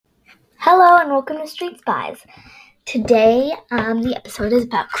Hello and welcome to Street Spies. Today, the episode is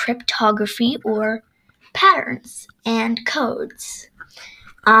about cryptography or patterns and codes.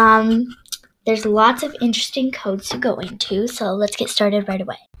 There's lots of interesting codes to go into, so let's get started right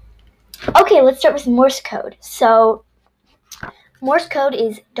away. Okay, let's start with Morse code. So, Morse code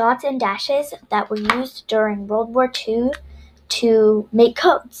is dots and dashes that were used during World War II to make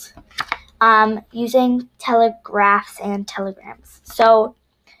codes, using telegraphs and telegrams. So,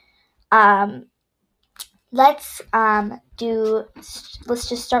 let's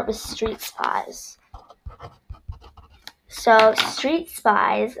just start with Street Spies. So Street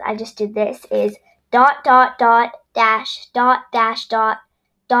Spies, I just did this, is dot dot dot dash dot dash dot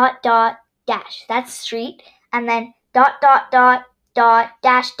dot dot dash. That's street. And then dot dot dot dot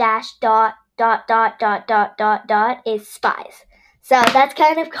dash dash dot dot dot dot dot dot dot is spies. So that's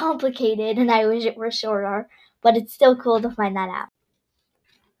kind of complicated and I wish it were shorter, but it's still cool to find that out.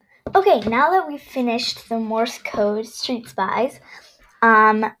 Okay, now that we've finished the Morse code Street Spies,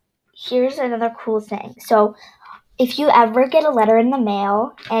 here's another cool thing. So if you ever get a letter in the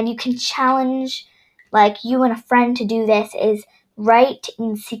mail, and you can challenge, like, you and a friend to do this, is write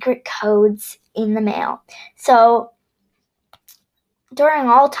in secret codes in the mail. So during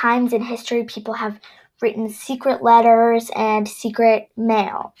all times in history, people have written secret letters and secret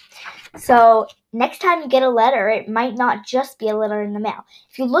mail. So next time you get a letter, it might not just be a letter in the mail.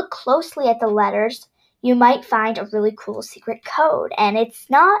 If you look closely at the letters, you might find a really cool secret code. And it's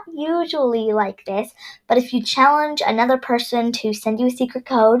not usually like this, but if you challenge another person to send you a secret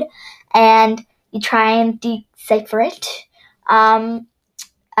code and you try and decipher it,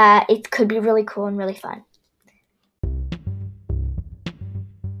 it could be really cool and really fun.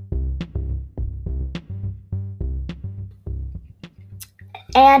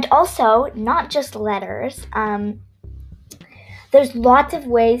 And also, not just letters. There's lots of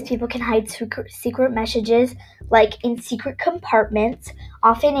ways people can hide secret messages, like in secret compartments.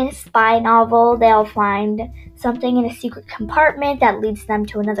 Often in a spy novel, they'll find something in a secret compartment that leads them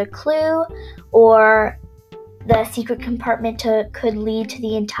to another clue, or the secret compartment could lead to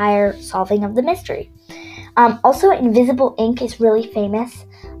the entire solving of the mystery. Also, invisible ink is really famous.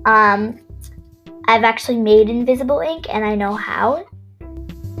 I've actually made invisible ink, and I know how.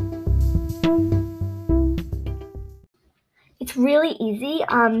 It's really easy.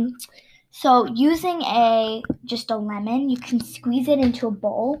 So using just a lemon, you can squeeze it into a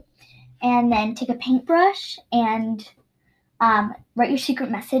bowl and then take a paintbrush and write your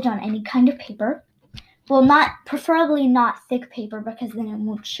secret message on any kind of paper. Well, preferably not thick paper because then it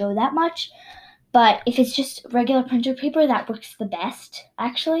won't show that much. But if it's just regular printer paper, that works the best,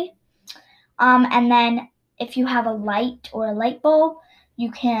 actually. And then if you have a light or a light bulb,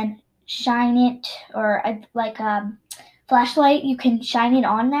 you can shine it, or like a flashlight, you can shine it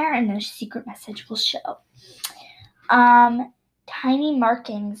on there and the secret message will show. Tiny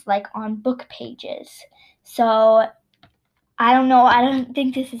markings like on book pages. So I don't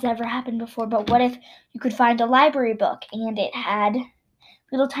think this has ever happened before, but what if you could find a library book and it had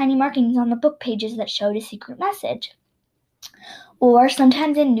little tiny markings on the book pages that showed a secret message? Or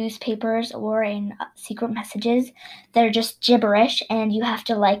sometimes in newspapers or in secret messages, they're just gibberish and you have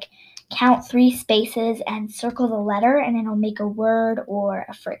to count 3 spaces and circle the letter and it'll make a word or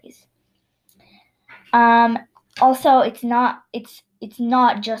a phrase. Also, it's not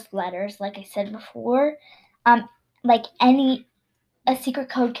just letters, like I said before. A secret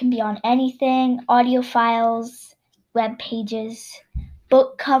code can be on anything: audio files, web pages,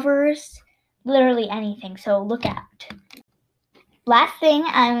 book covers, literally anything. So look out. Last thing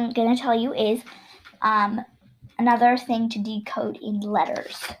I'm gonna tell you is another thing to decode in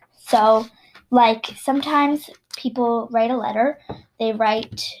letters. So, sometimes people write a letter, they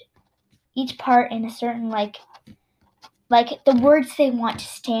write each part in a certain, the words they want to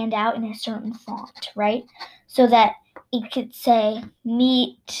stand out in a certain font, right? So that it could say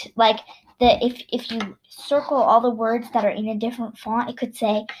meet, if you circle all the words that are in a different font, it could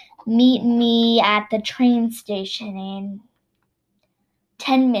say meet me at the train station in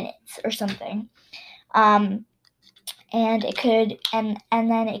 10 minutes or something. And it could, and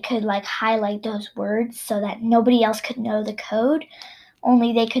then it could highlight those words so that nobody else could know the code.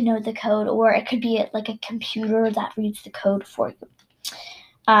 Only they could know the code, or it could be a computer that reads the code for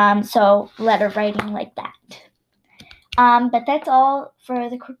you. So letter writing like that. But that's all for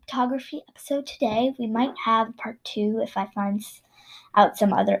the cryptography episode today. We might have part 2 if I find out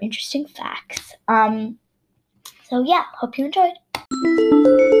some other interesting facts. So yeah, hope you enjoyed.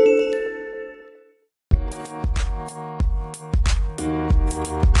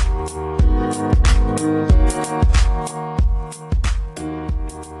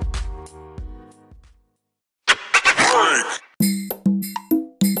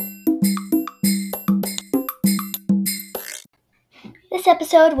 This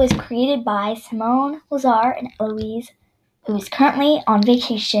episode was created by Simone, Lazar, and Eloise, who is currently on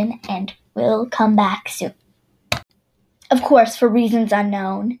vacation and will come back soon. Of course, for reasons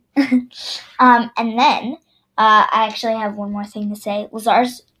unknown. And then I actually have one more thing to say. Lazar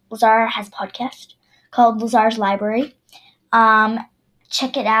has a podcast called Lazar's Library.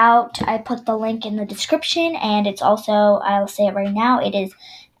 Check it out. I put the link in the description, and it's also, I'll say it right now, it is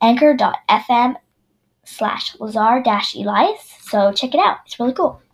anchor.fm/Lazar-Elias. So check it out. It's really cool.